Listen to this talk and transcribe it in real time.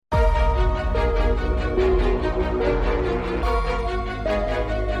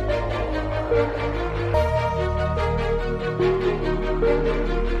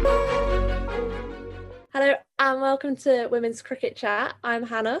welcome to Women's Cricket Chat. I'm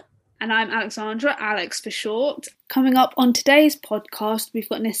Hannah. And I'm Alexandra, Alex for short. Coming up on today's podcast, we've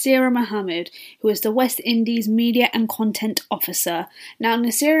got Naasira Mohammed, who is the West Indies Media and Content Officer. Now,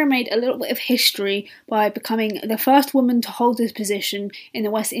 Naasira made a little bit of history by becoming the first woman to hold this position in the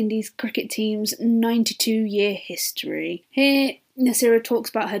West Indies cricket team's 92-year history. Here, Naasira talks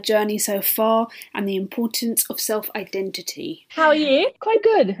about her journey so far and the importance of self-identity. How are you? Quite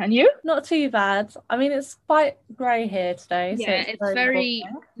good. And you? Not too bad. I mean, it's quite grey here today. Yeah, so it's very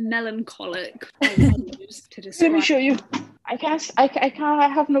melancholic. To Let me show you.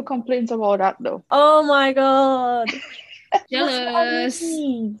 I have no complaints about that though. Oh my god. Jealous.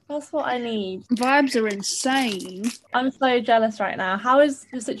 That's what I need. Vibes are insane. I'm so jealous right now. How is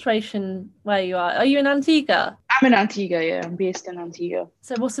the situation where you are? Are you in Antigua? I'm in Antigua, yeah. I'm based in Antigua.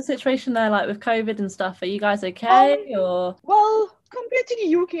 So what's the situation there like with COVID and stuff? Are you guys okay or? Well, compared to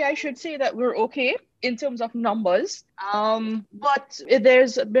the UK, I should say that we're okay in terms of numbers. But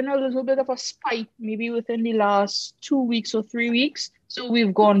there's been a little bit of a spike maybe within the last 2 weeks or 3 weeks. So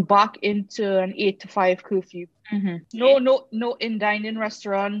we've gone back into an 8 to 5 curfew. No in-dining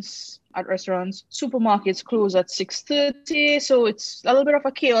restaurants. Supermarkets close at 6:30, so it's a little bit of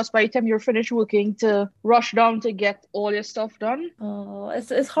a chaos by the time you're finished working to rush down to get all your stuff done. Oh,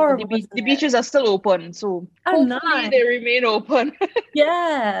 it's horrible. The beaches are still open, so hopefully nice. They remain open.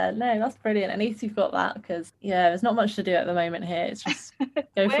 Yeah, no, that's brilliant. At least you've got that because there's not much to do at the moment here. It's just go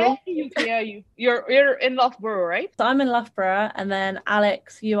for it. Where in the UK are you? You're in Loughborough, right? So I'm in Loughborough, and then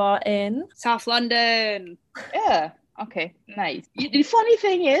Alex, you are in South London. Yeah. Okay, nice. The funny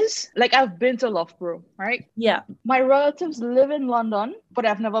thing is, like, I've been to Loughborough, right? Yeah. My relatives live in London, but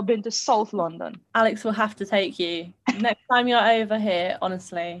I've never been to South London. Alex will have to take you. Next time you're over here,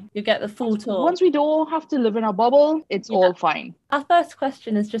 honestly, you'll get the full tour. Once we don't have to live in a bubble, it's all fine. Our first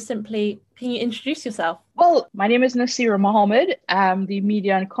question is just simply, can you introduce yourself? Well, my name is Naasira Mohammed. I'm the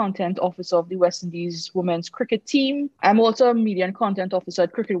Media and Content Officer of the West Indies Women's Cricket Team. I'm also a Media and Content Officer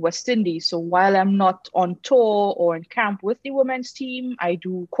at Cricket West Indies. So while I'm not on tour or in camp with the women's team, I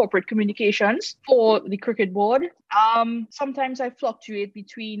do corporate communications for the cricket board. Sometimes I fluctuate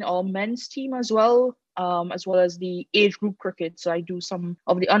between our men's team as well as the age group cricket. So I do some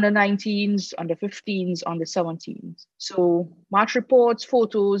of the under 19s, under 15s, under 17s. So match reports,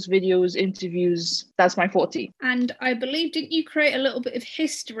 photos, videos, interviews, that's my forte. And I believe, didn't you create a little bit of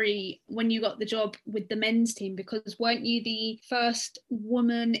history when you got the job with the men's team? Because weren't you the first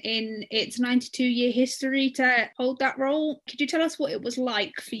woman in its 92-year history to hold that role? Could you tell us what it was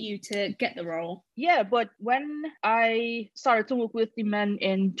like for you to get the role? Yeah, but when I started to work with the men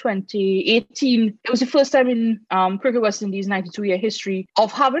in 2018, it was the first time in Cricket West Indies 92-year history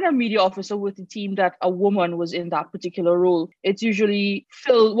of having a media officer with the team that a woman was in that particular role. It's usually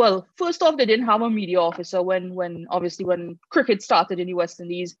filled, well, first off, they didn't have a media officer when cricket started in the West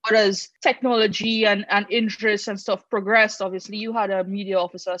Indies. But as technology and interest and stuff progressed, obviously you had a media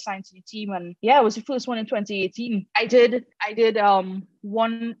officer assigned to the team. And yeah, it was the first one in 2018. I did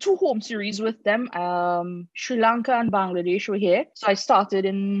 2 home series with them. Sri Lanka and Bangladesh were here. So I started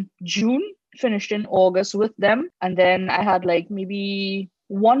in June, finished in August with them. And then I had like maybe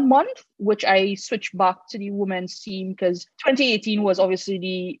 1 month, which I switched back to the women's team because 2018 was obviously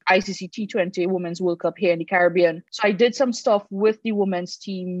the ICC T20 Women's World Cup here in the Caribbean. So I did some stuff with the women's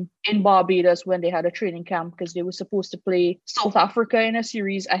team in Barbados when they had a training camp because they were supposed to play South Africa in a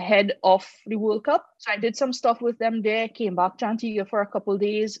series ahead of the World Cup. So I did some stuff with them there, came back to Antigua for a couple of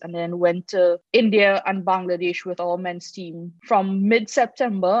days, and then went to India and Bangladesh with our men's team from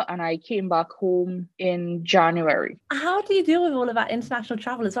mid-September, and I came back home in January. How do you deal with all of that international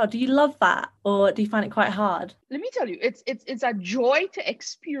travel as well? Do you love that, or do you find it quite hard? Let me tell you, it's a joy to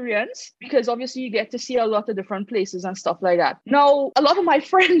experience because obviously you get to see a lot of different places and stuff like that. Now, a lot of my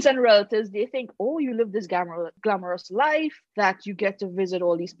friends and relatives, they think, oh, you live this glamorous life that you get to visit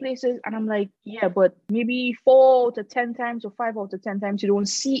all these places. And I'm like, yeah, but maybe 4 out of 10 times or 5 out of 10 times you don't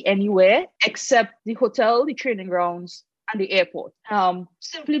see anywhere except the hotel, the training grounds, and the airport.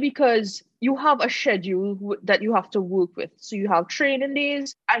 Simply because you have a schedule that you have to work with. So you have training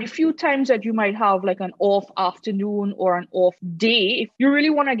days and a few times that you might have like an off afternoon or an off day if you really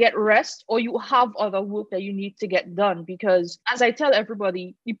want to get rest or you have other work that you need to get done. Because as I tell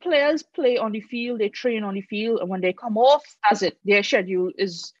everybody, the players play on the field, they train on the field, and when they come off, that's it. Their schedule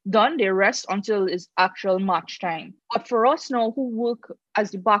is done. They rest until it's actual match time. But for us now who work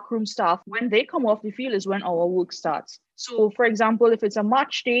as the backroom staff, when they come off the field is when our work starts. So, for example, if it's a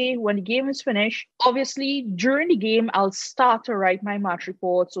match day, when the game is finished, obviously during the game, I'll start to write my match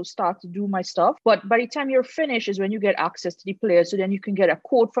reports or start to do my stuff. But by the time you're finished is when you get access to the players. So then you can get a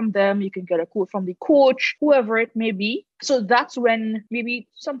quote from them, you can get a quote from the coach, whoever it may be. So that's when maybe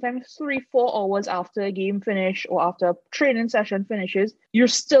sometimes 3-4 hours after a game finish or after a training session finishes, you're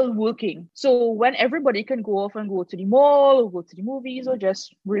still working. So when everybody can go off and go to the mall or go to the movies or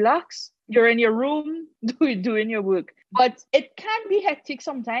just relax, you're in your room doing your work. But it can be hectic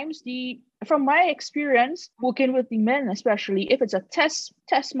sometimes. From my experience working with the men, especially if it's a test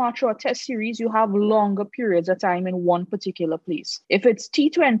match or a test series, you have longer periods of time in one particular place. If it's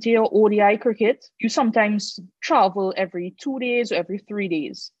T20 or ODI cricket, you sometimes travel every 2 days or every 3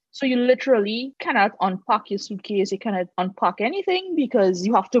 days. So you literally cannot unpack your suitcase. You cannot unpack anything because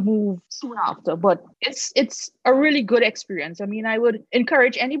you have to move soon after. But it's a really good experience. I mean, I would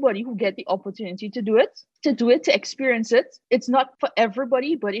encourage anybody who get the opportunity to do it, to experience it. It's not for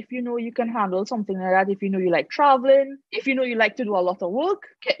everybody, but if you know you can handle something like that, if you know you like traveling, if you know you like to do a lot of work,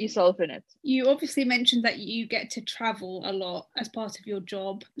 get yourself in it. You obviously mentioned that you get to travel a lot as part of your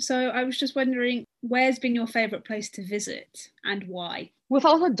job. So I was just wondering, where's been your favourite place to visit and why?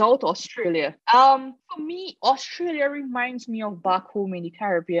 Without a doubt, Australia. For me, Australia reminds me of back home in the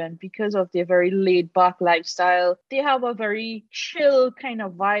Caribbean because of their very laid-back lifestyle. They have a very chill kind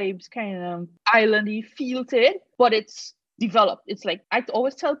of vibes, kind of islandy feel to it, but it's developed. It's like, I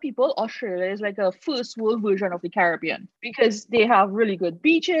always tell people Australia is like a first world version of the Caribbean because they have really good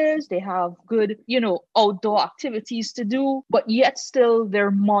beaches, they have good, outdoor activities to do, but yet still they're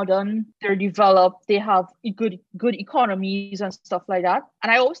modern, they're developed, they have good economies and stuff like that.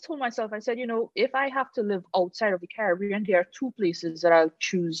 And I always told myself, I said, if I have to live outside of the Caribbean, there are two places that I'll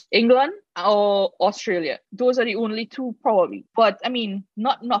choose: England or Australia. Those are the only two probably. But I mean,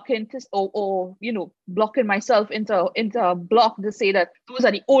 not knocking this or blocking myself into a block to say that those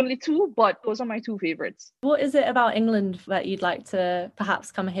are the only two, but those are my two favorites. What is it about England that you'd like to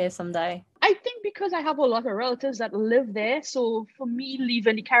perhaps come here someday? I think because I have a lot of relatives that live there. So for me,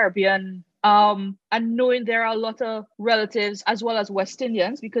 leaving the Caribbean, and knowing there are a lot of relatives as well as West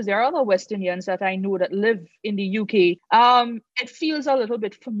Indians, because there are other West Indians that I know that live in the UK, it feels a little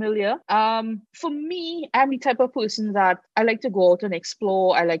bit familiar. For me, I'm the type of person that I like to go out and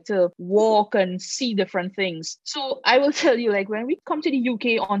explore. I like to walk and see different things. So I will tell you, like, when we come to the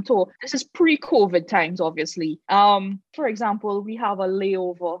UK on tour, this is pre-COVID times, obviously. For example, we have a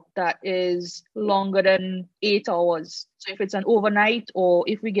layover that is longer than 8 hours. So if it's an overnight or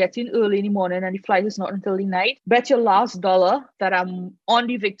if we get in early in the morning and the flight is not until the night, bet your last dollar that I'm on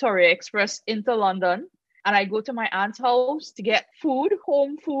the Victoria Express into London and I go to my aunt's house to get food,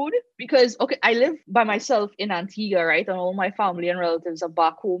 home food, because, okay, I live by myself in Antigua, right? And all my family and relatives are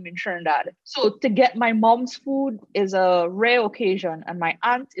back home in Trinidad. So to get my mom's food is a rare occasion, and my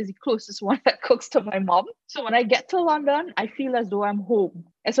aunt is the closest one that cooks to my mom. So when I get to London, I feel as though I'm home,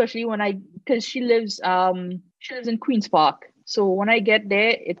 especially because she lives in Queen's Park. So when I get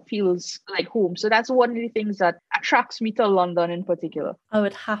there, it feels like home. So that's one of the things that attracts me to London in particular. I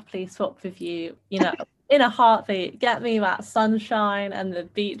would happily swap with you, in a heartbeat. Get me that sunshine and the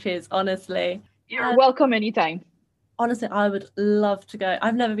beaches, honestly. You're welcome anytime. Honestly, I would love to go.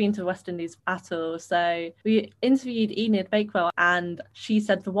 I've never been to West Indies at all. So we interviewed Enid Bakewell and she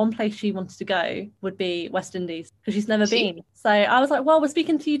said the one place she wanted to go would be West Indies because she's never been. So I was like, well, we're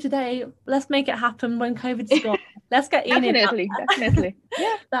speaking to you today. Let's make it happen when COVID's gone. Let's get Enid. Definitely.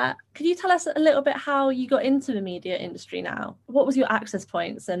 Yeah. Could you tell us a little bit how you got into the media industry now? What was your access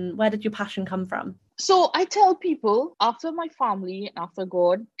points and where did your passion come from? So I tell people, after my family, after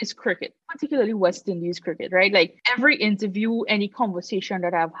God, is cricket, particularly West Indies cricket, right? Like every interview, any conversation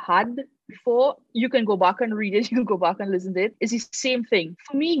that I've had before, you can go back and read it, you can go back and listen to it. It's the same thing.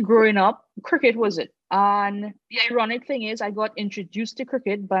 For me, growing up, cricket was it. And the ironic thing is I got introduced to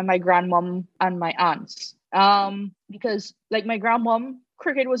cricket by my grandmom and my aunts. Because like my grandmom,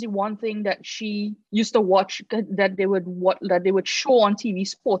 cricket was the one thing that she used to watch, that they would show on TV,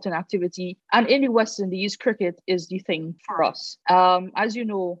 sport and activity. And in the West Indies, cricket is the thing for us. As you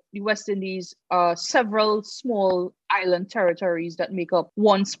know, the West Indies are several small island territories that make up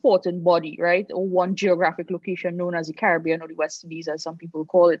one sporting body, right? Or one geographic location known as the Caribbean or the West Indies, as some people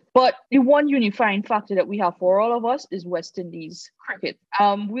call it. But the one unifying factor that we have for all of us is West Indies cricket.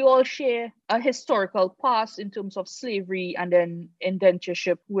 We all share a historical past in terms of slavery and then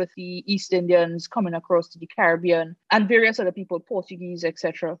indentureship with the East Indians coming across to the Caribbean and various other people, Portuguese,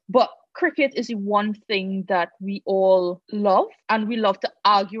 etc. But cricket is the one thing that we all love and we love to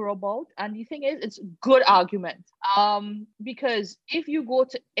argue about. And the thing is, it's good argument. Because if you go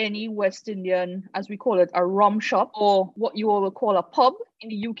to any West Indian, as we call it, a rum shop, or what you all will call a pub in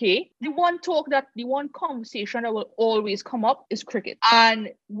the UK, the one conversation that will always come up is cricket. And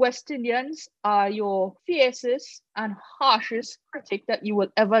West Indians are your fiercest and harshest critic that you will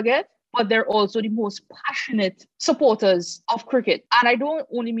ever get, but they're also the most passionate supporters of cricket. And I don't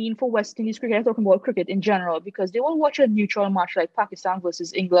only mean for West Indies cricket, I'm talking about cricket in general, because they will watch a neutral match like Pakistan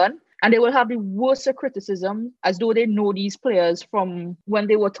versus England, and they will have the worst of criticism as though they know these players from when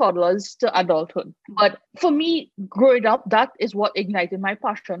they were toddlers to adulthood. But for me, growing up, that is what ignited my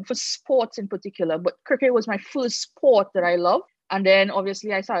passion for sports in particular. But cricket was my first sport that I loved. And then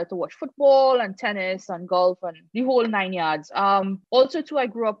obviously I started to watch football and tennis and golf and the whole 9 yards. Also too, I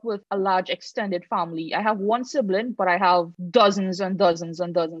grew up with a large extended family. I have one sibling, but I have dozens and dozens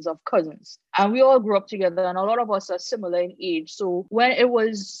and dozens of cousins. And we all grew up together, and a lot of us are similar in age. So when it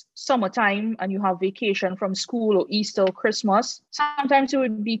was summertime and you have vacation from school or Easter or Christmas, sometimes it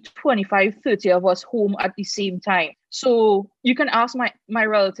would be 25, 30 of us home at the same time. So you can ask my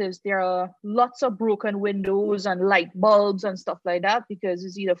relatives, there are lots of broken windows and light bulbs and stuff like that, because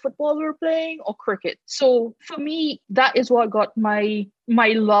it's either football we were playing or cricket. So for me, that is what got my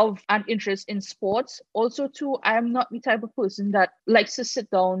love and interest in sports. Also too, I am not the type of person that likes to sit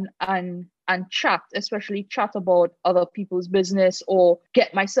down and chat, especially chat about other people's business or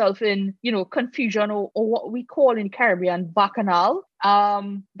get myself in, confusion or what we call in Caribbean bacchanal.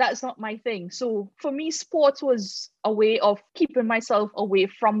 That's not my thing. So for me, sports was a way of keeping myself away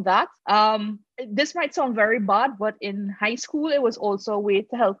from that. This might sound very bad, but in high school, it was also a way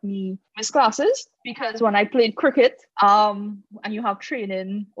to help me miss classes, because when I played cricket, and you have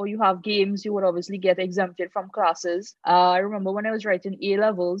training or you have games, you would obviously get exempted from classes. I remember when I was writing A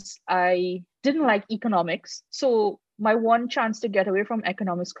levels, I didn't like economics. So my one chance to get away from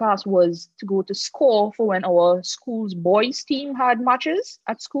economics class was to go to score for when our school's boys team had matches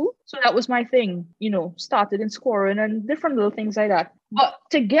at school. So that was my thing, started in scoring and different little things like that. But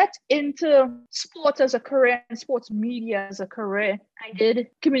to get into sports as a career and sports media as a career, I did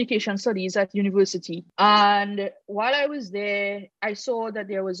communication studies at university. And while I was there, I saw that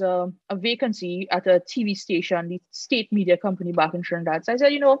there was a vacancy at a TV station, the state media company back in Trinidad. So I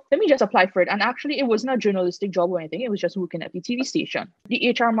said, let me just apply for it. And actually, it wasn't a journalistic job or anything. It was just working at the TV station.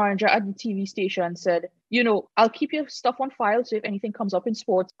 The HR manager at the TV station said, I'll keep your stuff on file. So if anything comes up in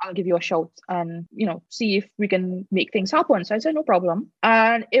sports, I'll give you a shout and, see if we can make things happen. So I said, no problem.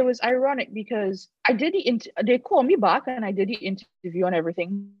 And it was ironic because I did they called me back and I did the interview and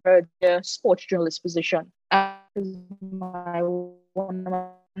everything for the sports journalist position. My 1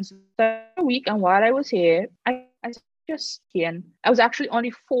 month a week. And while I was here, I just came. I was actually on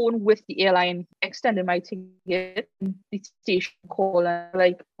the phone with the airline, extending my ticket. The station called and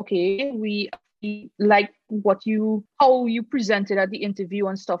like, okay, we like how you presented at the interview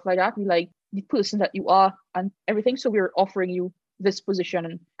and stuff like that. We like the person that you are and everything. So we're offering you this position.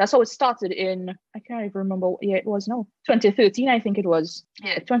 And that's how it started I can't even remember what year it was now. 2013, I think it was.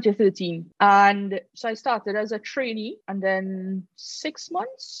 Yeah, 2013. And so I started as a trainee, and then 6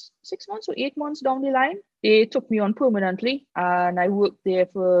 months or 8 months down the line, they took me on permanently, and I worked there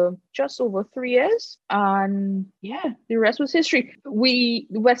for just over 3 years. And yeah, the rest was history. The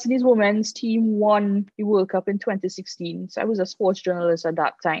West Indies women's team won the World Cup in 2016. So I was a sports journalist at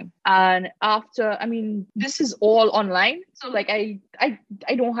that time. And after, this is all online. So like I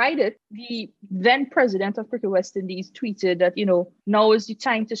don't hide it. The then president of Cricket West Indies tweeted that, now is the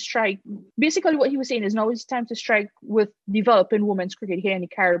time to strike. Basically what he was saying is now is the time to strike with developing women's cricket here in the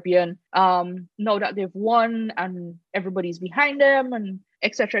Caribbean. Now that they've won and everybody's behind them and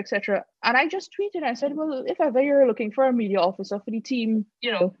et cetera, et cetera. And I just tweeted, I said, well, if ever you're looking for a media officer for the team,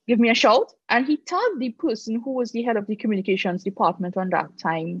 give me a shout. And he tagged the person who was the head of the communications department on that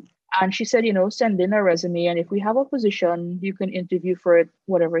time. And she said, send in a resume. And if we have a position, you can interview for it,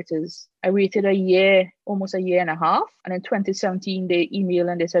 whatever it is. I waited a year, almost a year and a half. And in 2017, they emailed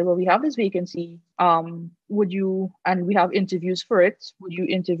and they said, well, we have this vacancy. And we have interviews for it. Would you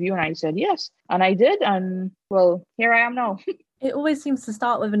interview? And I said, yes. And I did. And well, here I am now. It always seems to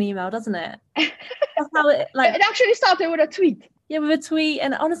start with an email, doesn't it? That's how it actually started with a tweet. Yeah, with a tweet.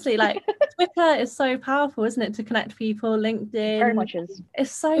 And honestly, Twitter is so powerful, isn't it, to connect people? LinkedIn. Very much is.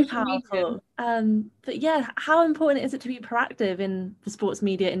 It's so powerful. But yeah, how important is it to be proactive in the sports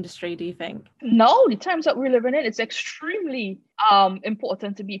media industry, do you think? No, the times that we're living in, it's extremely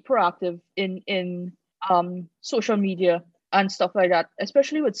important to be proactive in social media. and stuff like that,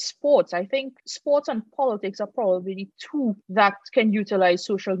 especially with sports. I think sports and politics are probably the two that can utilize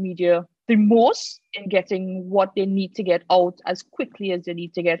social media the most in getting what they need to get out as quickly as they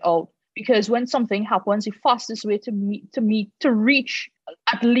need to get out. Because when something happens, the fastest way to reach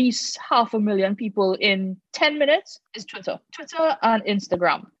at least 500,000 people in 10 minutes is Twitter and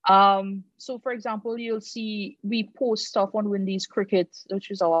Instagram. So for example, you'll see we post stuff on Windies Cricket,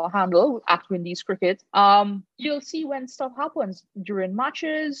 which is our handle at Windies Cricket. You'll see when stuff happens during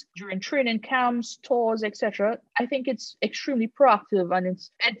matches, during training camps, tours, etc. I think it's extremely proactive, and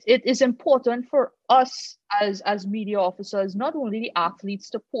it is important for us as media officers, not only the athletes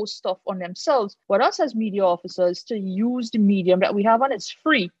to post stuff on themselves, but us as media officers to use the medium that we have, and it's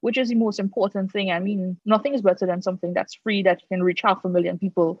free, which is the most important thing. I mean, nothing is better than something that's free that can reach 500,000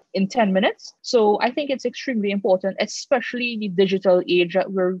 people in 10 minutes. So I think it's extremely important, especially the digital age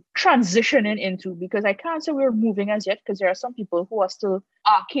that we're transitioning into, because I can't say we're moving as yet, because there are some people who are still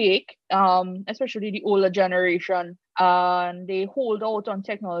archaic, especially the older generation, and they hold out on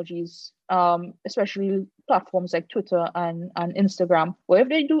technologies, especially platforms like Twitter and Instagram. Well,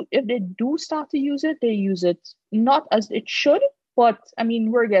 if they do start to use it, they use it not as it should, but I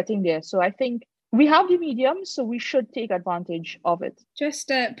mean, we're getting there. So I think we have the medium, so we should take advantage of it. Just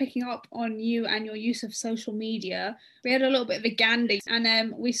picking up on you and your use of social media, we had a little bit of a gander,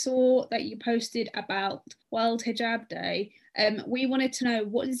 and we saw that you posted about World Hijab Day. We wanted to know,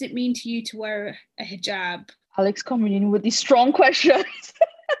 what does it mean to you to wear a hijab? Alex coming in with these strong questions.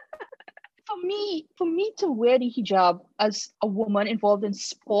 For me to wear the hijab as a woman involved in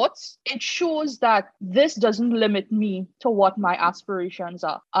sports, it shows that this doesn't limit me to what my aspirations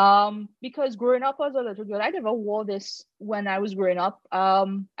are. Because growing up as a little girl, I never wore this when I was growing up.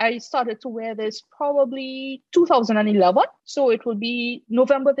 I started to wear this probably 2011. So it will be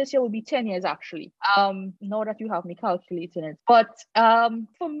November this year will be 10 years actually. Now that you have me calculating it. But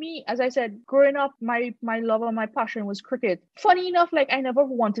for me, as I said, growing up, my love and my passion was cricket. Funny enough, like I never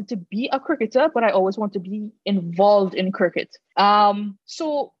wanted to be a cricketer, but I always want to be involved in cricket.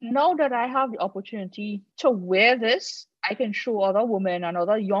 So now that I have the opportunity to wear this, I can show other women and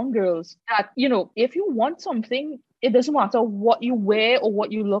other young girls that, you know, if you want something, it doesn't matter what you wear or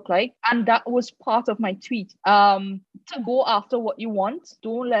what you look like. And that was part of my tweet. To go after what you want.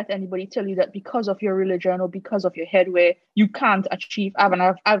 Don't let anybody tell you that because of your religion or because of your headwear, you can't achieve.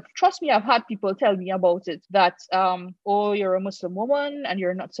 I've trust me, I've had people tell me about it that, oh, you're a Muslim woman and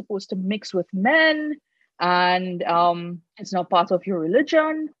you're not supposed to mix with men. And it's not part of your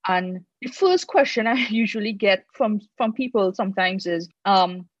religion. And the first question I usually get from people sometimes is,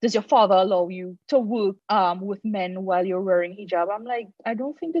 does your father allow you to work with men while you're wearing hijab? I'm like, I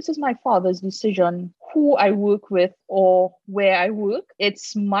don't think this is my father's decision who I work with or where I work.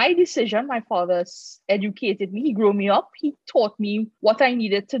 It's my decision. My father educated me. He grew me up. He taught me what I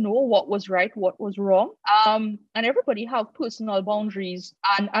needed to know, what was right, what was wrong. And everybody have personal boundaries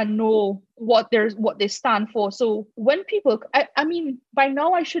and know what they stand for. So when people, I mean, by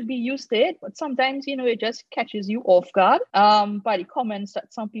now I should be used to it, but sometimes, you know, it just catches you off guard by the comments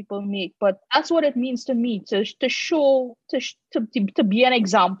that some people make. But that's what it means to me, to show, to be an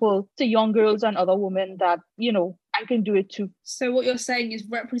example to young girls and other women that, you know, I can do it too. So what you're saying is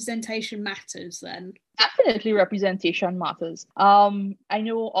representation matters then? Definitely representation matters. I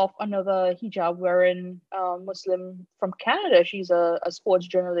know of another hijab wearing Muslim from Canada. She's a sports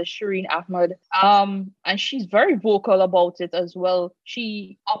journalist, Shireen Ahmed. And she's very vocal about it as well.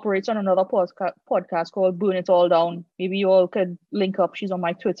 She operates on another podcast called Burn It All Down. Maybe you all could link up. She's on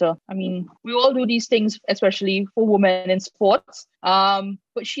my Twitter. I mean, we all do these things, especially for women in sports.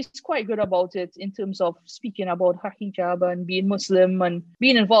 But she's quite good about it in terms of speaking about her hijab and being Muslim and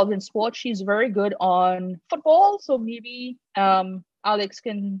being involved in sports. She's very good on football, so maybe Alex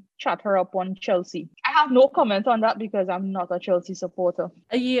can chat her up on Chelsea. I have no comment on that because I'm not a Chelsea supporter.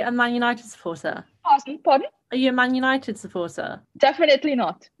 Are you a Man United supporter? Pardon? Are you a Man United supporter? Definitely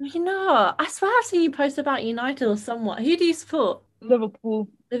not. You know, I swear I've seen you post about United or someone. Who do you support? Liverpool.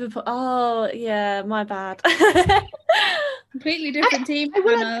 Oh, yeah, my bad. Completely different team.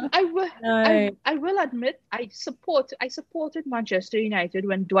 I will admit I supported Manchester United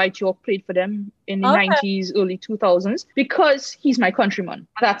when Dwight York played for them in the 90s, early 2000s, because he's my countryman.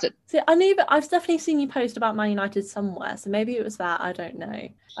 That's it. See, I knew, but I've definitely seen you post about Man United somewhere, so maybe it was that. I don't know.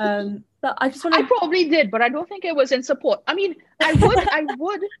 But I just want I to. probably did, but I don't think it was in support. I mean, I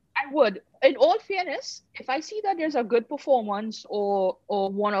would. In all fairness, if I see that there's a good performance or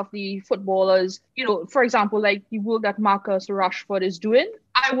one of the footballers, for example, like the work that Marcus Rashford is doing,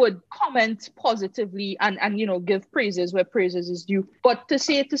 I would comment positively and give praises where praises is due. But to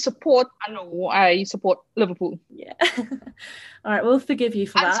say to support, I know I support Liverpool. Yeah. All right, we'll forgive you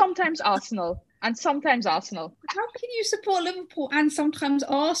for and that. Sometimes Arsenal. And sometimes Arsenal. How can you support Liverpool and sometimes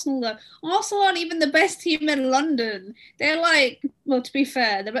Arsenal though? Arsenal aren't even the best team in London. They're like, well, to be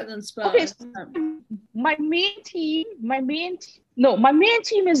fair, they're better than Spurs. Okay, so my main team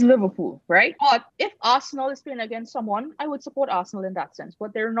is Liverpool, right? But if Arsenal is playing against someone, I would support Arsenal in that sense.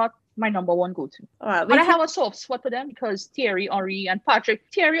 But they're not my number one go-to. All right, but I have a soft spot for them because Thierry Henry and Patrick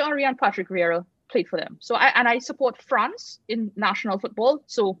Vieira played for them. So I support France in national football.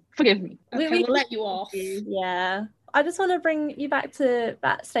 So forgive me. Okay, we'll let you off. Yeah. I just want to bring you back to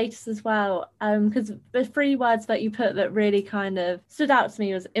that status as well, because the 3 words that you put that really kind of stood out to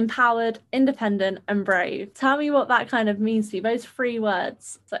me was empowered, independent, and brave. Tell me what that kind of means to you, those 3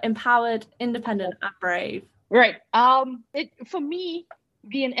 words. So empowered, independent, and brave. Right. For me,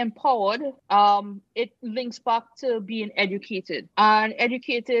 being empowered, it links back to being educated, and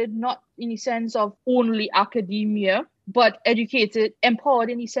educated not in the sense of only academia, but empowered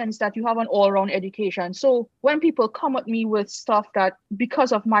in the sense that you have an all-round education. So when people come at me with stuff that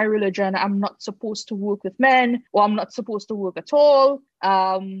because of my religion, I'm not supposed to work with men or I'm not supposed to work at all,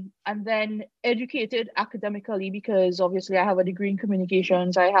 and then educated academically because obviously I have a degree in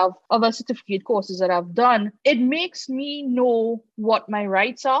communications, I have other certificate courses that I've done, it makes me know what my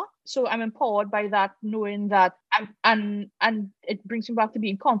rights are. So I'm empowered by that, knowing that and it brings me back to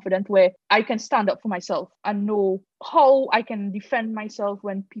being confident where I can stand up for myself and know how I can defend myself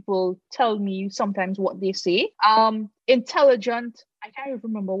when people tell me sometimes what they say. Intelligent, I can't even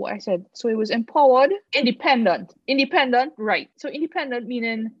remember what I said. So it was empowered, independent, right. So independent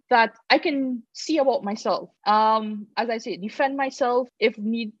meaning that I can see about myself. As I say, defend myself if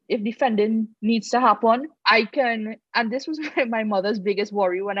defending needs to happen. I can, and this was my mother's biggest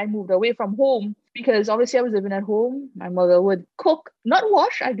worry when I moved away from home, because obviously I was living at home. My mother would cook, not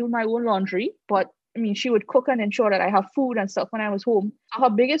wash. I do my own laundry, but I mean, she would cook and ensure that I have food and stuff when I was home. So her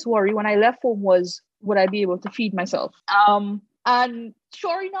biggest worry when I left home was, would I be able to feed myself? And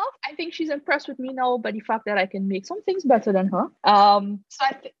sure enough, I think she's impressed with me now by the fact that I can make some things better than her. So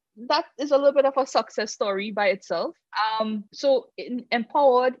I think that is a little bit of a success story by itself. So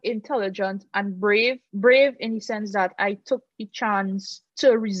empowered, intelligent, and brave. Brave in the sense that I took the chance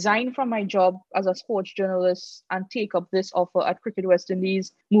to resign from my job as a sports journalist and take up this offer at Cricket West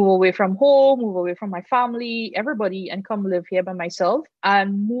Indies, move away from home, move away from my family, everybody, and come live here by myself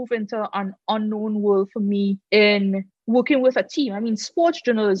and move into an unknown world for me in working with a team. I mean, sports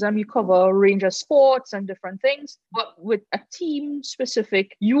journalism, you cover a range of sports and different things, but with a team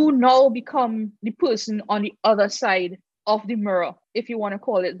specific, you now become the person on the other side of the mirror, if you want to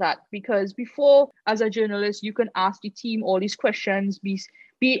call it that. Because before, as a journalist, you can ask the team all these questions,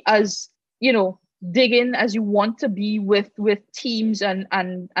 be as, digging as you want to be with teams and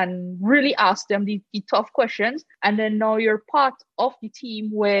really ask them the tough questions. And then now you're part of the team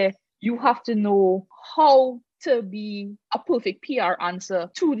where you have to know how to be a perfect PR answer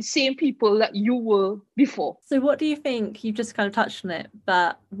to the same people that you were before. So what do you think, you've just kind of touched on it,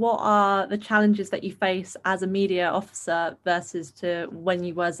 but what are the challenges that you face as a media officer versus to when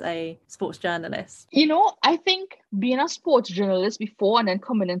you was a sports journalist? I think being a sports journalist before and then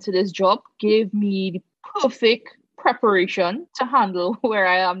coming into this job gave me the perfect preparation to handle where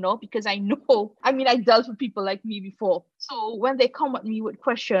I am now, because I dealt with people like me before. So when they come at me with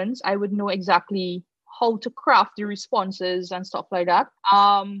questions, I would know exactly how to craft the responses and stuff like that.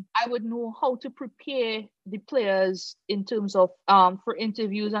 I would know how to prepare the players in terms of for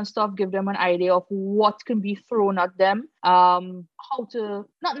interviews and stuff, give them an idea of what can be thrown at them, how to,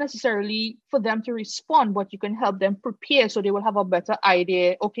 not necessarily for them to respond, but you can help them prepare so they will have a better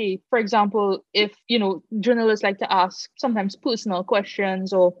idea. Okay, for example, if journalists like to ask sometimes personal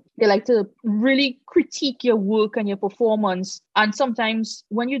questions, or they like to really critique your work and your performance, and sometimes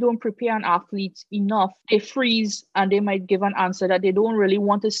when you don't prepare an athlete enough, they freeze and they might give an answer that they don't really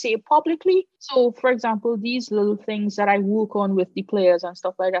want to say publicly. So for example, these little things that I work on with the players and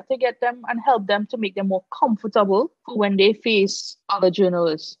stuff like that to get them and help them to make them more comfortable for when they face other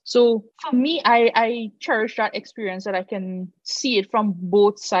journalists. So for me, I cherish that experience, that I can see it from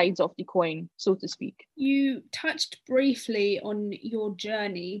both sides of the coin, so to speak. You touched briefly on your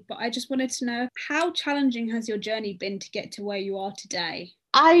journey, but I just wanted to know, how challenging has your journey been to get to where you are today?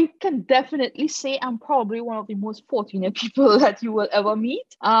 I can definitely say I'm probably one of the most fortunate people that you will ever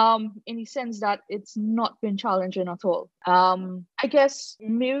meet. In the sense that it's not been challenging at all. I guess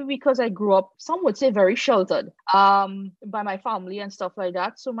maybe because I grew up, some would say very sheltered, by my family and stuff like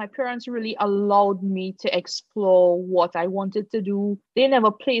that. So my parents really allowed me to explore what I wanted to do. They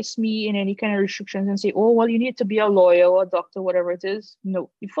never placed me in any kind of restrictions and say, oh, well, you need to be a lawyer or a doctor, whatever it is. No.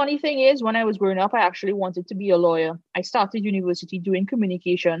 The funny thing is, when I was growing up, I actually wanted to be a lawyer. I started university doing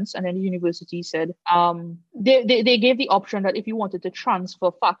communications, and then the university said, they gave the option that if you wanted to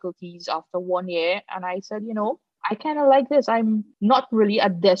transfer faculties after 1 year. And I said, I kind of like this. I'm not really a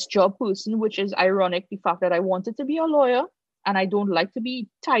desk job person, which is ironic, the fact that I wanted to be a lawyer and I don't like to be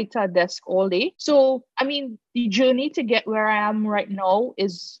tied to a desk all day. So, I mean, the journey to get where I am right now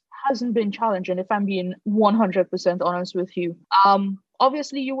hasn't been challenging, if I'm being 100% honest with you.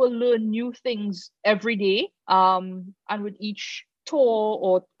 Obviously, you will learn new things every day. And with each tour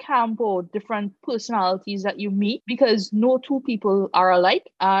or camp or different personalities that you meet, because no two people are alike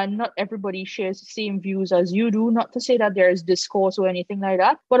and not everybody shares the same views as you do. Not to say that there is discourse or anything like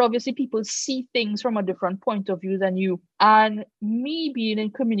that, but obviously people see things from a different point of view than you. And me being in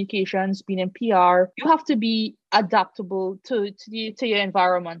communications, being in PR, you have to be adaptable to your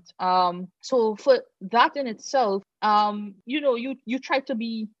environment. So for that in itself, you try to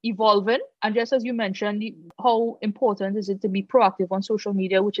be evolving. And just as you mentioned, how important is it to be proactive on social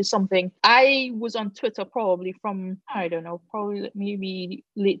media, which is something I was on Twitter probably from, I don't know, probably maybe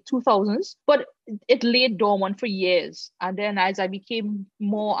late 2000s, but it laid dormant for years. And then as I became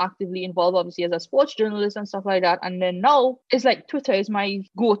more actively involved, obviously as a sports journalist and stuff like that, and then now it's like Twitter is my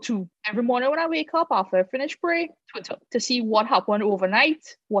go-to. Every morning when I wake up after I finish prayer, Twitter, to see what happened overnight,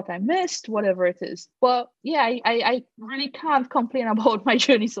 what I missed, whatever it is. But yeah, I really can't complain about my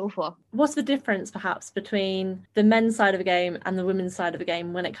journey so far. What's the difference perhaps between the men's side of the game and the women's side of the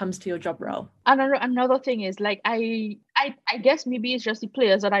game when it comes to your job role? Another thing is, like, I guess maybe it's just the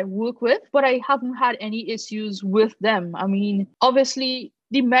players that I work with, but I haven't had any issues with them. I mean, obviously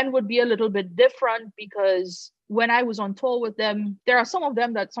the men would be a little bit different because when I was on tour with them, there are some of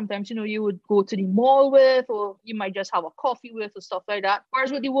them that sometimes, you would go to the mall with, or you might just have a coffee with or stuff like that.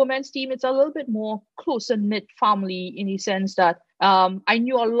 Whereas with the women's team, it's a little bit more closer knit family in the sense that I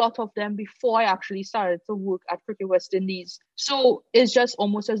knew a lot of them before I actually started to work at Cricket West Indies. So it's just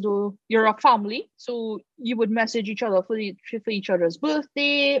almost as though you're a family. So you would message each other for each other's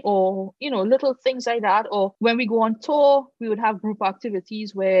birthday, or, little things like that. Or when we go on tour, we would have group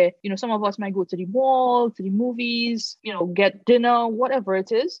activities where, some of us might go to the mall, to the movies, get dinner, whatever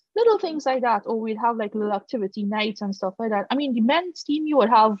it is. Little things like that. Or we'd have like little activity nights and stuff like that. I mean, the men's team, you would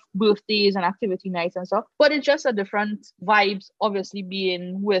have birthdays and activity nights and stuff, but it's just a different vibes, obviously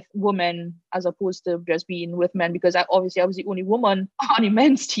being with women as opposed to just being with men, because I was the only woman on the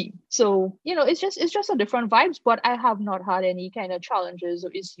men's team. So, it's just a different vibes, but I have not had any kind of challenges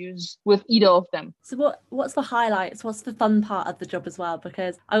or issues with either of them. So what's the highlights? What's the fun part of the job as well?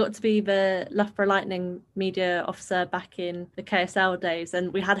 Because I got to be the Loughborough Lightning media officer back in the KSL days,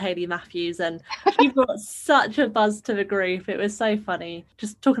 and we had Hayley Matthews, and she brought such a buzz to the group. It was so funny,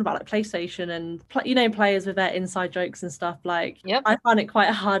 just talking about like PlayStation and players with their inside jokes and stuff. Like, yep. I find it quite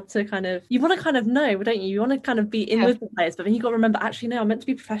hard to you want to kind of know, don't you? You want to kind of be in with the players, but then you got to remember, actually, no, I'm meant to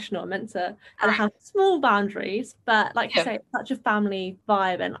be professional. I'm meant to kind of have small boundaries, but like you say, it's such a family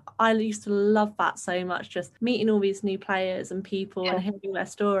vibe, and I used to love that so much, just meeting all these new players and people and hearing their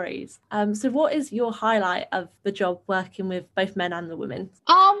stories. So what is your highlight of the job working with both men and the women?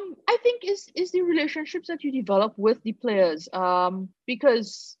 I think is the relationships that you develop with the players,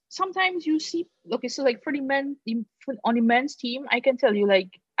 because sometimes you see, okay, so like for the men, on the men's team, I can tell you, like,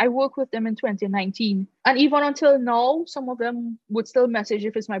 I worked with them in 2019, and even until now, some of them would still message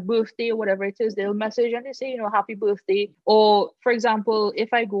if it's my birthday or whatever it is. They'll message and they say, happy birthday. Or for example,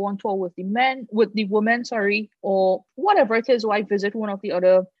 if I go on tour with the women, or whatever it is, or I visit one of the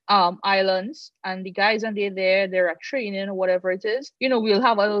other islands, and the guys and they're at training or whatever it is, we'll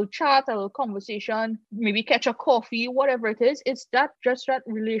have a little chat, a little conversation, maybe catch a coffee, whatever it is. It's that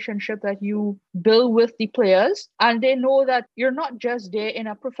relationship that you build with the players, and they know that you're not just there in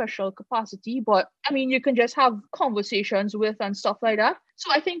a professional capacity, but I mean, you can just have conversations with and stuff like that.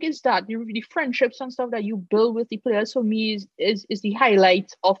 So I think it's that the friendships and stuff that you build with the players, for me, is the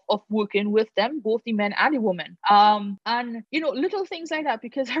highlight of working with them, both the men and the women. And little things like that,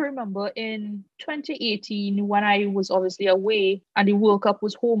 because I remember in 2018 when I was obviously away and the World Cup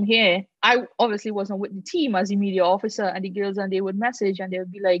was home here, I obviously wasn't with the team as the media officer, and the girls and they would message and they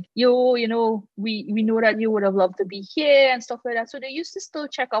would be like, yo, we know that you would have loved to be here and stuff like that. So they used to still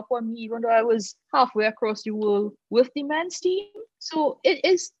check up on me, even though I was halfway across the world with the men's team. So it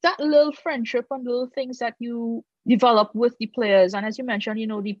is that little friendship and little things that you develop with the players. And as you mentioned,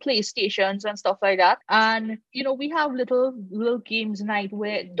 the PlayStations and stuff like that. And, we have little games night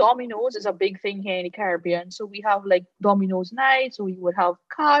where dominoes is a big thing here in the Caribbean. So we have like dominoes night. So we would have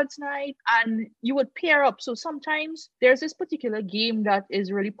cards night and you would pair up. So sometimes there's this particular game that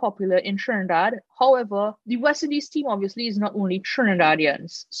is really popular in Trinidad. However, the West Indies team obviously is not only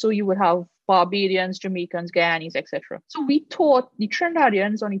Trinidadians. So you would have Barbadians, Jamaicans, Guyanese, etc. So we taught the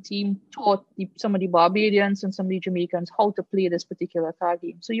Trinidadians on the team, taught some of the Barbadians and some of the Jamaicans how to play this particular card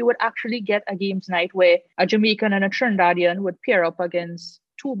game. So you would actually get a games night where a Jamaican and a Trinidadian would pair up against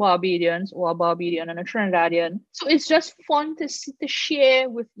two Barbadians or a Barbadian and a Trinidadian. So it's just fun to share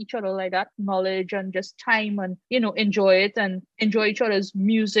with each other like that knowledge and just time and, enjoy it and enjoy each other's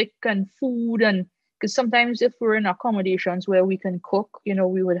music and food. And because sometimes if we're in accommodations where we can cook,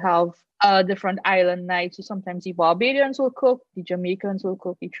 we would have different island nights. So sometimes the Barbadians will cook, the Jamaicans will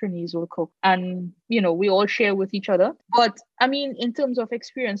cook, the Trinis will cook. And, we all share with each other. But I mean, in terms of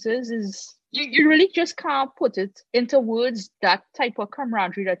experiences, is you really just can't put it into words, that type of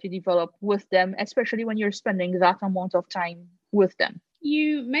camaraderie that you develop with them, especially when you're spending that amount of time with them.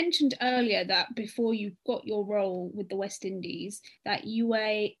 You mentioned earlier that before you got your role with the West Indies, that you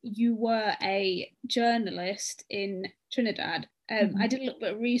were a journalist in Trinidad. I did a little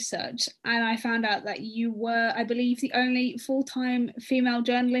bit of research and I found out that you were, I believe, the only full-time female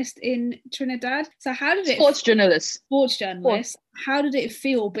journalist in Trinidad. So how did it... Sports journalist. How did it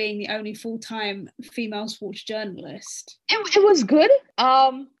feel being the only full-time female sports journalist? It was good.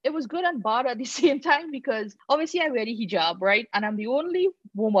 It was good and bad at the same time because obviously I wear the hijab, right? And I'm the only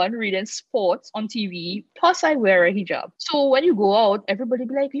woman reading sports on TV. Plus I wear a hijab. So when you go out, everybody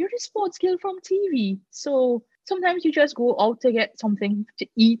be like, you're the sports girl from TV. So sometimes you just go out to get something to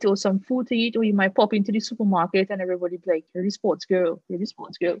eat or some food to eat, or you might pop into the supermarket and everybody be like, you're the sports girl, you're the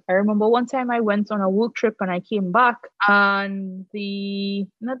sports girl. I remember one time I went on a work trip and I came back and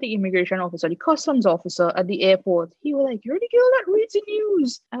not the immigration officer, the customs officer at the airport, he was like, you're the girl that reads the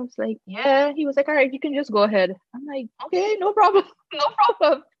news. I was like, yeah. He was like, all right, you can just go ahead. I'm like, okay, no problem. No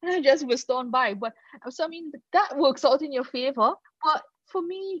problem. And I just whisked on by. But so I mean, that works out in your favor. But for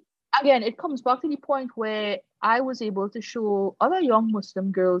me, again, it comes back to the point where I was able to show other young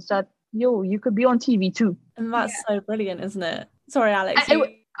Muslim girls that, you could be on TV too. And that's so brilliant, isn't it? Sorry, Alex. Go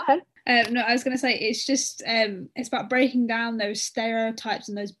ahead. No, I was going to say, it's just, it's about breaking down those stereotypes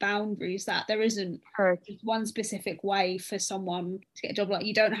and those boundaries that there isn't one specific way for someone to get a job. Like,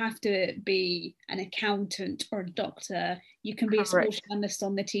 you don't have to be an accountant or a doctor. You can be a sports journalist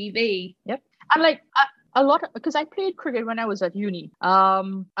on the TV. Yep. And like, a lot because I played cricket when I was at uni.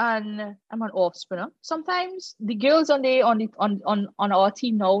 And I'm an off spinner. Sometimes the girls on our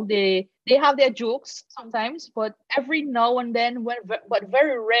team now, they have their jokes sometimes, but every now and then, but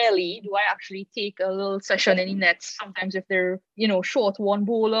very rarely do I actually take a little session in the nets. Sometimes if they're, short one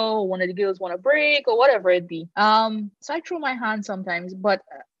bowler or one of the girls want a break or whatever it be. So I throw my hand sometimes, but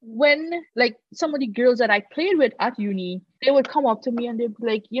when like some of the girls that I played with at uni, they would come up to me and they'd be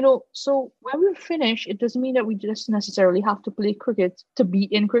like, so when we finish, it doesn't mean that we just necessarily have to play cricket to be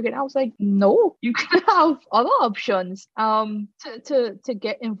in cricket. I was like, no, you can have other options to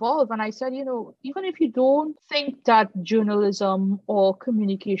get involved. And I said, even if you don't think that journalism or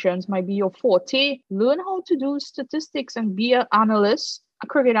communications might be your forte, learn how to do statistics and be an analyst, a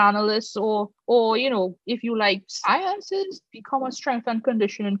cricket analyst, or if you like sciences, become a strength and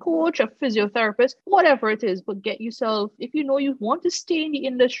conditioning coach, a physiotherapist, whatever it is. But get yourself, if you want to stay in the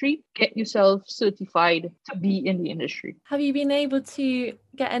industry, get yourself certified to be in the industry. Have you been able to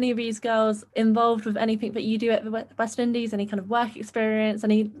get any of these girls involved with anything that you do at the West Indies? Any kind of work experience?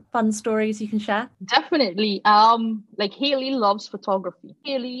 Any fun stories you can share? Definitely. Like Haley loves photography.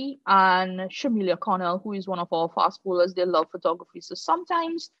 Haley and Shamilia Connell, who is one of our fast bowlers, they love photography. So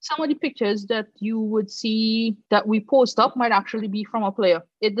sometimes some of the pictures that you would see that we post up might actually be from a player.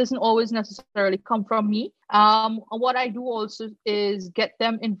 It doesn't always necessarily come from me. What I do also is get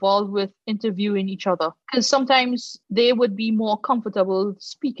them involved with interviewing each other, because sometimes they would be more comfortable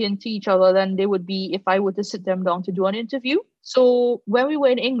speaking to each other than they would be if I were to sit them down to do an interview. So when we were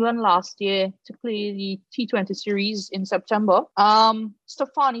in England last year to play the T20 series in September,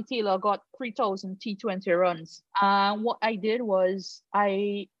 Stefani Taylor got 3,000 T20 runs. What I did was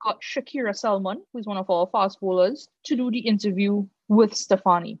I got Shakira Salman, who's one of our fast bowlers, to do the interview with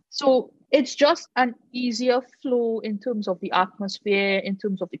Stefani. So it's just an easier flow in terms of the atmosphere, in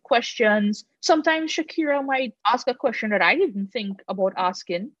terms of the questions. Sometimes Shakira might ask a question that I didn't think about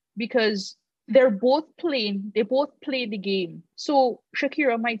asking because they both play the game. So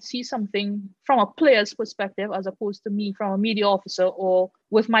Shakira might see something from a player's perspective as opposed to me from a media officer or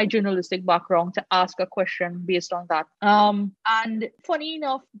with my journalistic background to ask a question based on that. And funny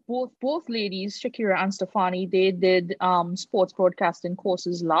enough, both ladies, Shakira and Stefani, they did sports broadcasting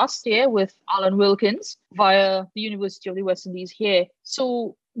courses last year with Alan Wilkins via the University of the West Indies here.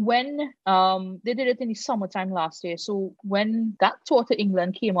 So when they did it in the summertime last year, so when that tour to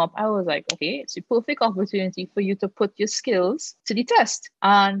England came up, I was like, okay, it's a perfect opportunity for you to put your skills to the test.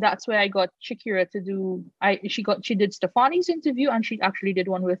 And that's where I got Shakira to do. She did Stefani's interview, and she actually did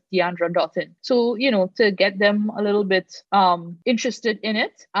one with Deandra Dottin. So to get them a little bit interested in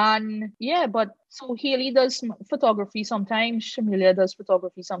it. And yeah, but so Haley does photography sometimes. Shamilia does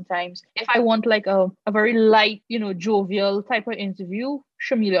photography sometimes. If I want like a very light, jovial type of interview,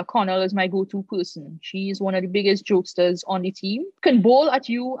 Shamilia Connell is my go-to person. She's one of the biggest jokesters on the team. Can bowl at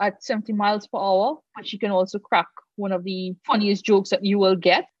you at 70 miles per hour, but she can also crack one of the funniest jokes that you will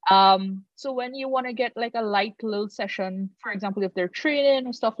get. So when you want to get like a light little session, for example, if they're training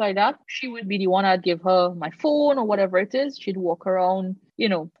or stuff like that, she would be the one. I'd give her my phone or whatever it is. She'd walk around,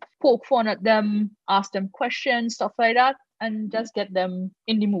 poke fun at them, ask them questions, stuff like that, and just get them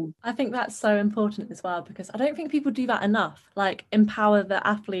in the mood. I think that's so important as well, because I don't think people do that enough, like empower the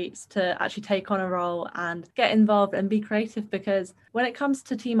athletes to actually take on a role and get involved and be creative. Because when it comes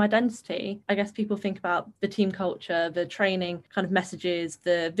to team identity, I guess people think about the team culture, the training kind of messages,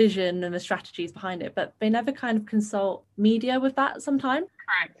 the vision and the strategies behind it, but they never kind of consult media with that sometimes.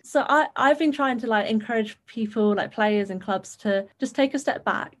 Correct. So I've been trying to like encourage people, like players and clubs, to just take a step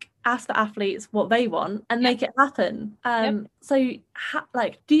back, ask the athletes what they want and make it happen. So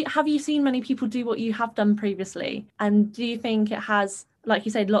have you seen many people do what you have done previously? And do you think it has, like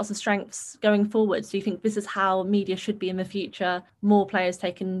you said, lots of strengths going forwards? Do you think this is how media should be in the future, more players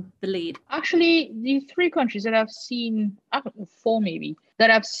taking the lead? Actually, the 3 countries that I've seen, 4 maybe,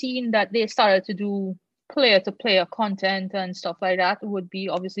 that I've seen that they started to do player-to-player content and stuff like that would be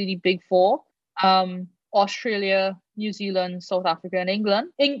obviously the big 4. Australia, New Zealand, South Africa, and England.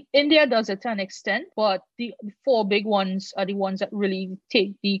 India does it to an extent, but the 4 big ones are the ones that really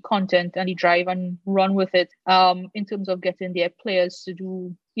take the content and the drive and run with it in terms of getting their players to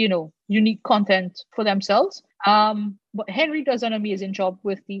do, unique content for themselves. But Henry does an amazing job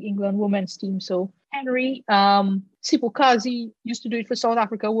with the England women's team. So Henry, Sipokazi used to do it for South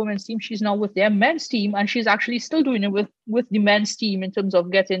Africa women's team. She's now with their men's team, and she's actually still doing it with the men's team in terms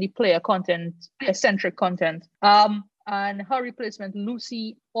of getting the player-centric content. And her replacement,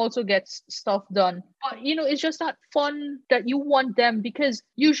 Lucy, also gets stuff done. But, it's just that fun that you want them, because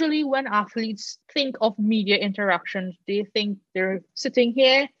usually when athletes think of media interactions, they think they're sitting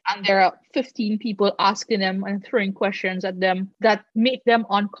here and there are 15 people asking them and throwing questions at them that make them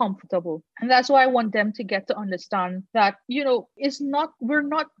uncomfortable. And that's why I want them to get to understand that, we're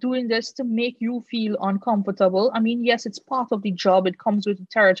not doing this to make you feel uncomfortable. I mean, yes, it's part of the job. It comes with the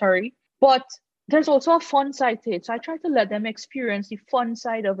territory, but there's also a fun side to it. So I try to let them experience the fun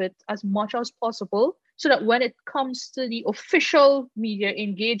side of it as much as possible, so that when it comes to the official media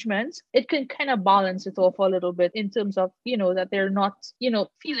engagements, it can kind of balance it off a little bit in terms of, that they're not,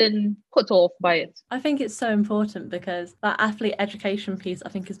 feeling put off by it. I think it's so important, because that athlete education piece, I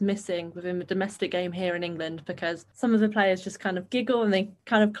think, is missing within the domestic game here in England, because some of the players just kind of giggle and they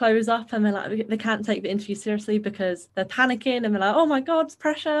kind of close up and they're like, they can't take the interview seriously because they're panicking and they're like, oh my God, it's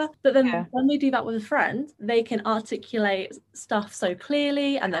pressure. But then when we do that with a friend, they can articulate stuff so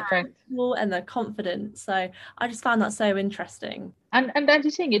clearly and they're comfortable and they're confident. So I just found that so interesting. And that's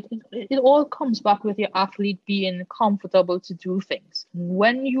the thing, it all comes back with your athlete being comfortable to do things.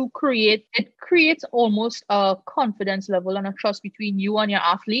 When you it creates almost a confidence level and a trust between you and your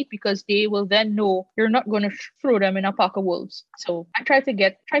athlete, because they will then know you're not going to throw them in a pack of wolves. So I try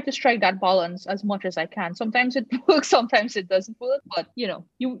to strike that balance as much as I can. Sometimes it works, sometimes it doesn't work, but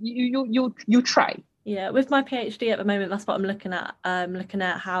you try. Yeah, with my PhD at the moment, that's what I'm looking at. Looking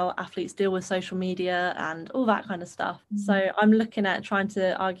at how athletes deal with social media and all that kind of stuff. Mm-hmm. So I'm looking at trying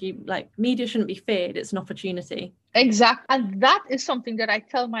to argue, like, media shouldn't be feared, it's an opportunity. Exactly. And that is something that I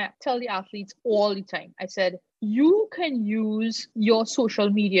tell the athletes all the time. I said, you can use your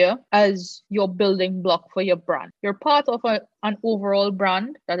social media as your building block for your brand. You're part of an overall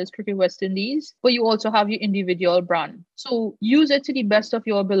brand that is Cricket West Indies, but you also have your individual brand. So use it to the best of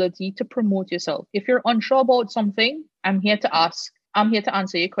your ability to promote yourself. If you're unsure about something, I'm here to ask. I'm here to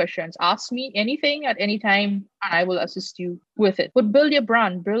answer your questions. Ask me anything at any time and I will assist you with it. But build your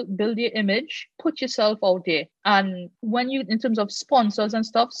brand, build your image, put yourself out there. And when you, in terms of sponsors and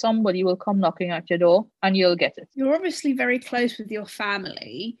stuff, somebody will come knocking at your door and you'll get it. You're obviously very close with your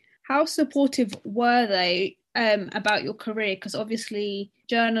family. How supportive were they about your career? Because obviously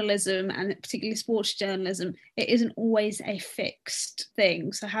journalism, and particularly sports journalism, it isn't always a fixed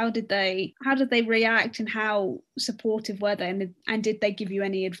thing. So how did they react, and how supportive were they, and did they give you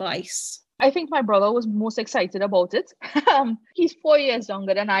any advice? I think my brother was most excited about it. He's 4 years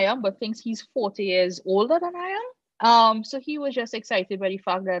younger than I am, but thinks he's 40 years older than I am. So he was just excited by the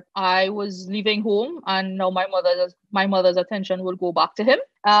fact that I was leaving home, and now my mother's attention will go back to him.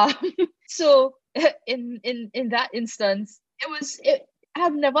 So in that instance,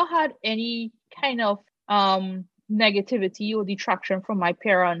 I've never had any kind of negativity or detraction from my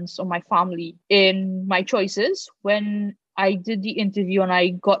parents or my family in my choices. When I did the interview and I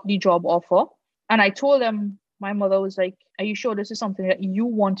got the job offer, and I told them, my mother was like, "Are you sure this is something that you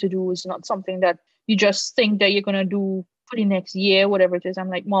want to do? It's not something that you just think that you're going to do for the next year, whatever it is." I'm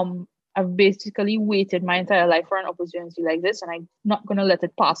like, "Mom, I've basically waited my entire life for an opportunity like this, and I'm not going to let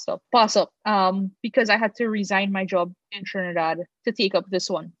it pass up. Because I had to resign my job in Trinidad to take up this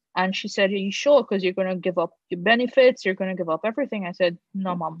one." And she said, "Are you sure? Because you're going to give up your benefits. You're going to give up everything." I said,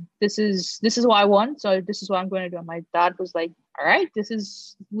 "No, Mom, this is what I want. So this is what I'm going to do." And my dad was like, "All right, this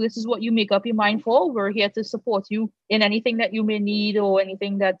is what you make up your mind for. We're here to support you in anything that you may need, or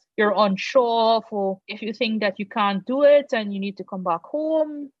anything that you're unsure of, or if you think that you can't do it and you need to come back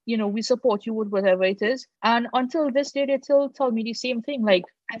home, we support you with whatever it is." And until this day, they still tell me the same thing. Like,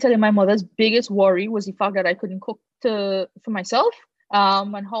 I tell you, my mother's biggest worry was the fact that I couldn't cook for myself.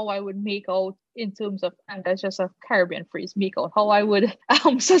 And how I would make out in terms of, and that's just a Caribbean phrase, make out, how I would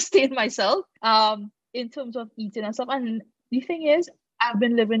sustain myself in terms of eating and stuff. And the thing is, I've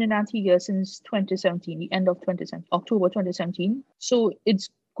been living in Antigua since 2017, the end of 2017, October 2017. So it's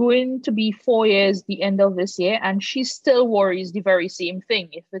going to be 4 years the end of this year, and she still worries the very same thing.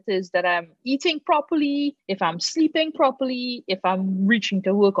 If it is that I'm eating properly, if I'm sleeping properly, if I'm reaching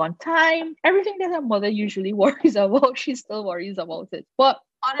to work on time, everything that her mother usually worries about, she still worries about it. But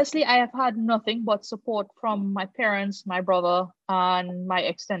honestly, I have had nothing but support from my parents, my brother, and my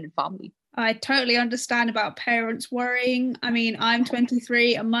extended family. I totally understand about parents worrying. I mean, I'm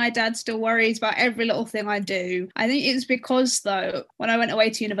 23 and my dad still worries about every little thing I do. I think it's because, though, when I went away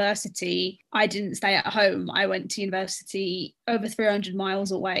to university, I didn't stay at home. I went to university over 300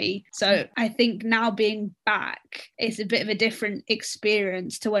 miles away. So I think now being back, it's a bit of a different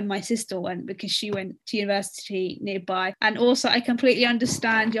experience to when my sister went, because she went to university nearby. And also, I completely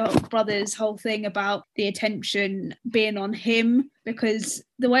understand your brother's whole thing about the attention being on him, because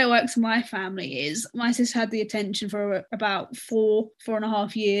the way it works in my family is my sister had the attention for about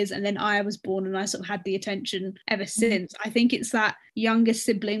 4.5 years, and then I was born and I sort of had the attention ever since. I think it's that younger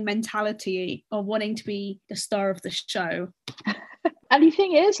sibling mentality of wanting to be the star of the show. And the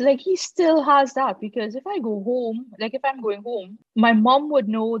thing is, like, he still has that, because if I'm going home, my mom would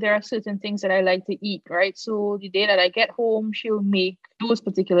know there are certain things that I like to eat, right? So the day that I get home, she'll make those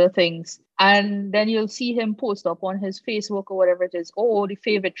particular things. And then you'll see him post up on his Facebook or whatever it is, "Oh, the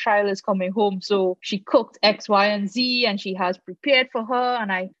favorite child is coming home. So she cooked X, Y, and Z, and she has prepared for her.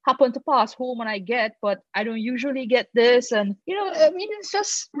 And I happen to pass home and I get, but I don't usually get this." And, it's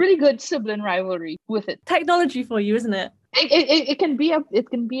just really good sibling rivalry with it. Technology for you, isn't it? It can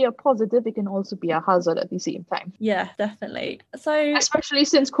be a positive. It can also be a hazard at the same time. Yeah, definitely. So especially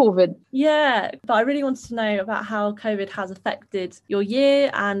since COVID. Yeah, but I really wanted to know about how COVID has affected your year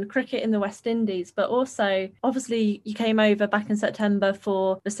and cricket in the West Indies, but also obviously you came over back in September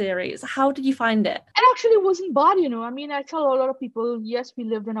for the series. How did you find it? It actually wasn't bad, I mean, I tell a lot of people, yes, we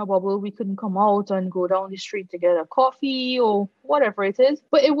lived in a bubble. We couldn't come out and go down the street to get a coffee or whatever it is,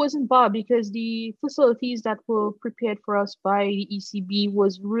 but it wasn't bad because the facilities that were prepared for us by the ECB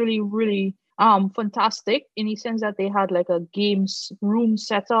was really, really fantastic, in the sense that they had like a games room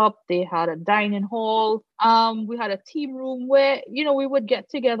set up, they had a dining hall, we had a team room where we would get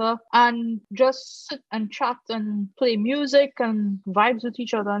together and just sit and chat and play music and vibes with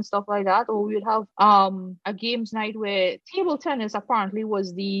each other and stuff like that. Or we would have a games night where table tennis apparently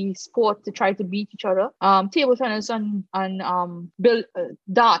was the sport to try to beat each other. Table tennis and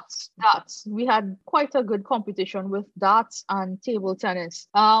darts. We had quite a good competition with darts and table tennis.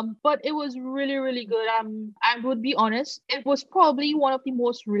 But it was really, really good. I would be honest, it was probably one of the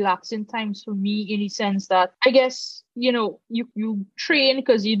most relaxing times for me, in the sense that I guess you train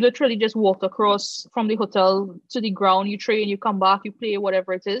because you literally just walk across from the hotel to the ground. You train, you come back, you play,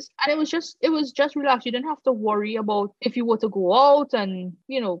 whatever it is. And it was just relaxed. You didn't have to worry about if you were to go out and,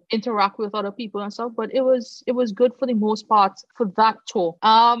 interact with other people and stuff. But it was good for the most part for that tour.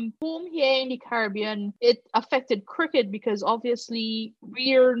 Home here in the Caribbean, it affected cricket because obviously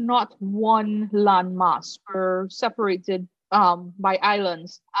we're not one landmass. We're separated by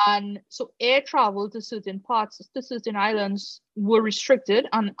islands, and so air travel to certain islands were restricted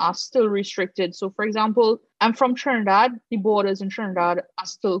and are still restricted. So for example, I'm from Trinidad. The borders in Trinidad are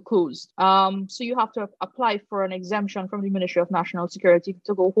still closed. So you have to apply for an exemption from the Ministry of National Security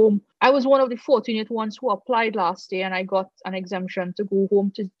to go home. I was one of the fortunate ones who applied last year, and I got an exemption to go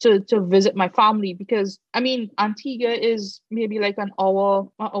home to visit my family, because Antigua is maybe like an hour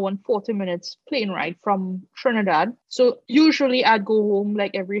and 40 minutes plane ride from Trinidad. So usually I'd go home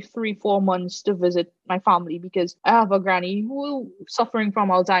like every 3-4 months to visit my family, because I have a granny who suffering from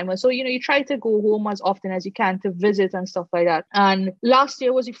Alzheimer's. So, you try to go home as often as you can to visit and stuff like that. And last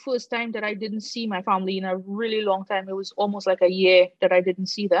year was the first time that I didn't see my family in a really long time. It was almost like a year that I didn't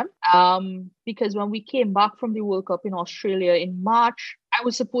see them. Because when we came back from the World Cup in Australia in March, I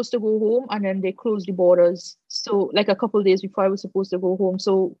was supposed to go home, and then they closed the borders. So like a couple of days before I was supposed to go home.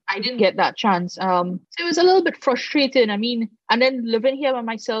 So I didn't get that chance. So it was a little bit frustrating. And then living here by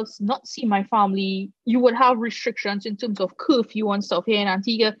myself, not seeing my family, you would have restrictions in terms of curfew and stuff here in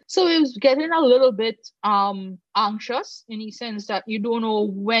Antigua. So it was getting a little bit anxious, in the sense that you don't know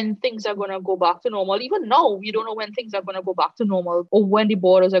when things are going to go back to normal. Even now, you don't know when things are going to go back to normal or when the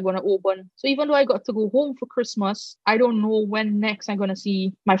borders are going to open. So even though I got to go home for Christmas, I don't know when next I'm going to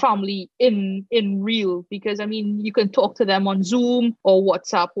see my family in real, because you can talk to them on Zoom or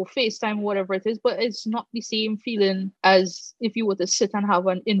WhatsApp or FaceTime, whatever it is, but it's not the same feeling as if you were to sit and have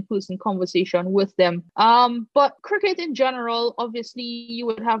an in-person conversation with them. But cricket in general, obviously you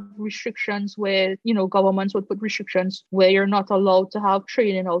would have restrictions where, governments would put restrictions where you're not allowed to have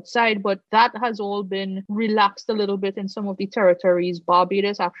training outside, but that has all been relaxed a little bit in some of the territories.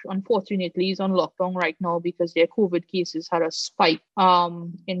 Barbados actually, unfortunately, is on lockdown right now because their COVID cases had a spike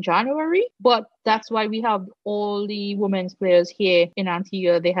in January. But that's why we have all the women's players here in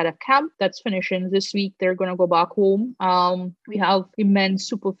Antigua. They had a camp that's finishing this week. They're going to go back home. We have the men's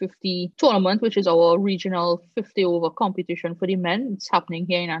Super 50 tournament, which is our regional 50 over competition for the men. It's happening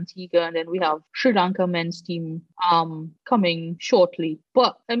here in Antigua. And then we have Sri Lanka men's team coming shortly.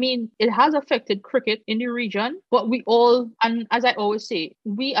 But it has affected cricket in the region. But we all, and as I always say,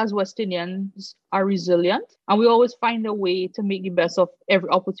 we as West Indians are resilient, and we always find a way to make the best of every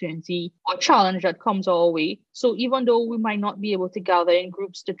opportunity or challenge that comes our way. So even though we might not be able to gather in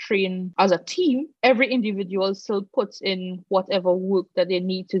groups to train as a team, every individual still puts in whatever work that they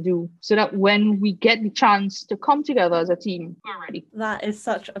need to do, so that when we get the chance to come together as a team, we're ready. That is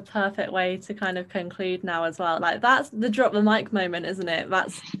such a perfect way to kind of conclude now as well. Like, that's the drop the mic moment, isn't it?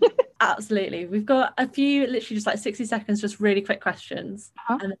 That's absolutely. We've got a few, literally just like 60 seconds, just really quick questions,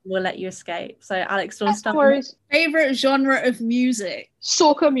 and then we'll let you escape. So Alex, do you want to start? Favorite genre of music?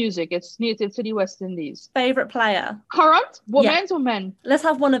 Soca music. It's native to the West Indies. Favorite player? Current? Women's or men? Let's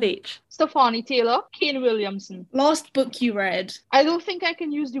have one of each. Stefani Taylor, Kane Williamson. Last book you read? I don't think I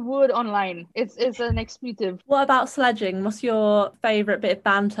can use the word online. It's an expletive. What about sledging? What's your favorite bit of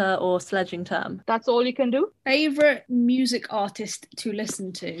banter or sledging term? That's all you can do? Favorite music artist to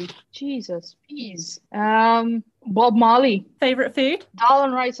listen to? Jesus, please. Bob Marley. Favorite food? Dal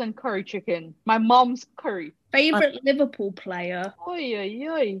and rice and curry chicken. My mom's curry. Favorite Liverpool player? Oy, oy,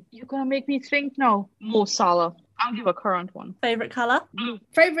 oy. You're going to make me think now. Mo Salah. I'll give a current one. Favorite colour? Blue.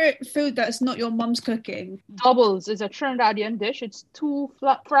 Favorite food that's not your mum's cooking? Doubles is a Trinidadian dish. It's 2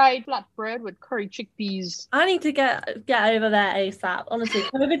 fried flatbread with curry chickpeas. I need to get over there ASAP. Honestly,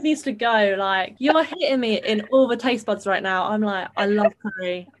 COVID needs to go. Like, you're hitting me in all the taste buds right now. I'm like, I love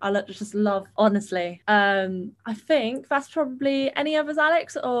curry. Just love, honestly. I think that's probably any others,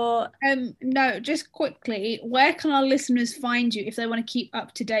 Alex, or no, just quickly, where can our listeners find you if they want to keep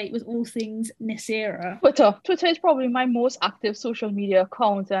up to date with all things Naasira? Twitter is probably my most active social media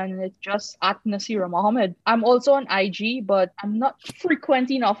account, and it's just at Naasira Mohammed. I'm also on IG, but I'm not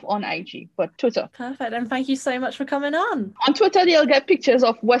frequent enough on IG, but Twitter. Perfect. And thank you so much for coming on. On Twitter, they'll get pictures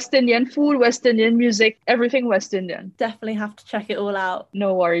of West Indian food, West Indian music, everything West Indian. Definitely have to check it all out.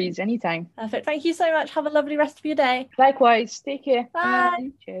 No worries, anytime. Perfect. Thank you so much. Have a lovely rest of your day. Likewise. Take care.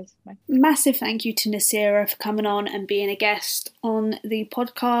 Bye. Cheers. Bye. Massive thank you to Naasira for coming on and being a guest on the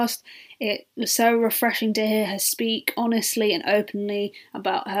podcast. It was so refreshing to hear her speak honestly and openly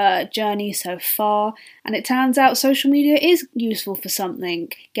about her journey so far, and it turns out social media is useful for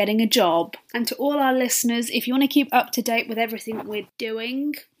something, getting a job. And to all our listeners, if you want to keep up to date with everything we're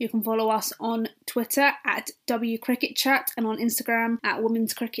doing, you can follow us on Twitter at WCricketChat and on Instagram at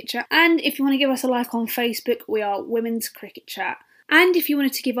Women's Cricket Chat. And if you want to give us a like on Facebook, we are Women's Cricket Chat. And if you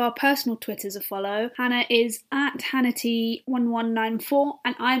wanted to give our personal Twitters a follow, Hannah is at HannahT1194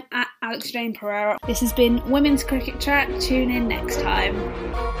 and I'm at Alex Jane Pereira. This has been Women's Cricket Chat. Tune in next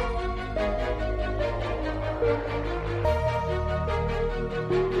time.